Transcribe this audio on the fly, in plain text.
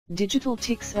Digital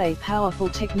ticks, a powerful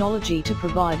technology to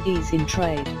provide ease in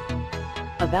trade.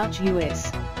 About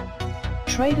US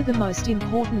trade are the most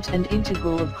important and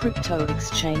integral of crypto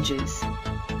exchanges.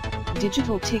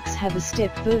 Digital ticks have a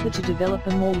step further to develop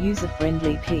a more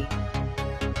user-friendly pitch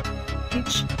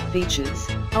features,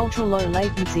 ultra-low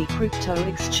latency crypto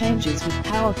exchanges with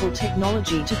powerful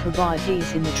technology to provide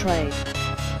ease in the trade.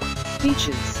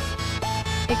 Features: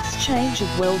 exchange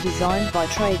of well-designed by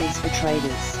traders for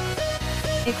traders.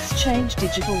 Exchange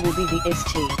digital will be the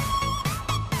ST.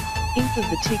 Inf of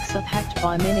the ticks are packed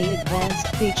by many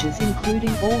advanced features, including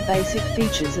all basic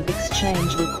features of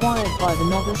exchange required by the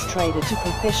novice trader to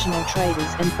professional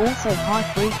traders and also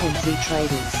high-frequency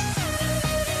traders.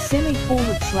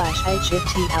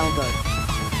 /HFT Algo.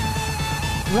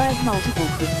 RAG multiple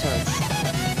cryptos.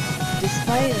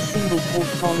 Display a single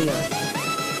portfolio.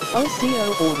 OCO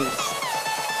Orders.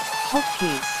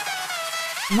 Hotkeys.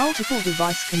 Multiple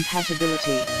device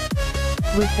compatibility.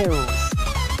 Referrals.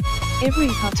 Every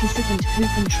participant who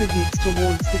contributes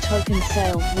towards the token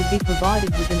sale will be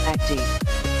provided with an active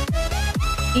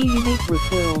unique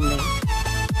referral link.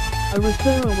 A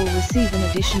referrer will receive an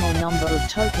additional number of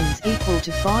tokens equal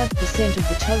to 5% of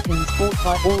the tokens bought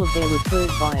by all of their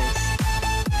referred buyers.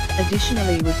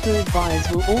 Additionally, referred buyers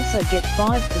will also get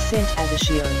 5%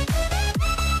 addition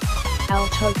AL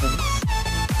tokens.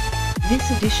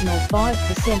 This additional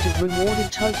 5% of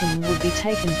rewarded token would be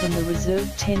taken from the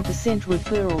reserved 10%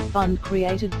 referral fund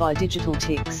created by Digital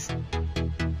Ticks.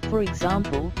 For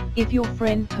example, if your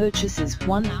friend purchases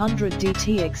 100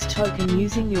 DTX token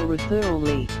using your referral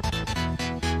link,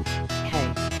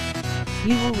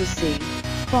 you will receive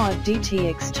 5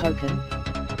 DTX token.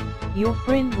 Your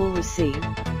friend will receive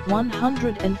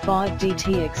 105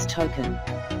 DTX token.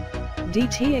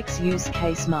 DTX use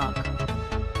case mark.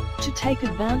 To take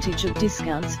advantage of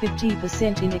discounts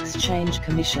 50% in exchange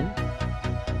commission.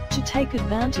 To take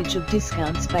advantage of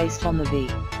discounts based on the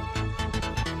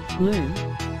Loom.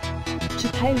 To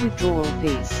pay withdrawal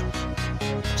fees.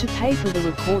 To pay for the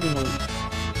recording link.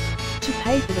 To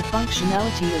pay for the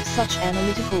functionality of such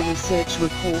analytical research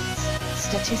reports,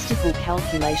 statistical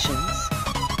calculations.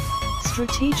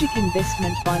 Strategic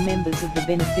investment by members of the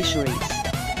beneficiaries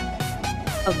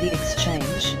of the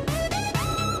exchange.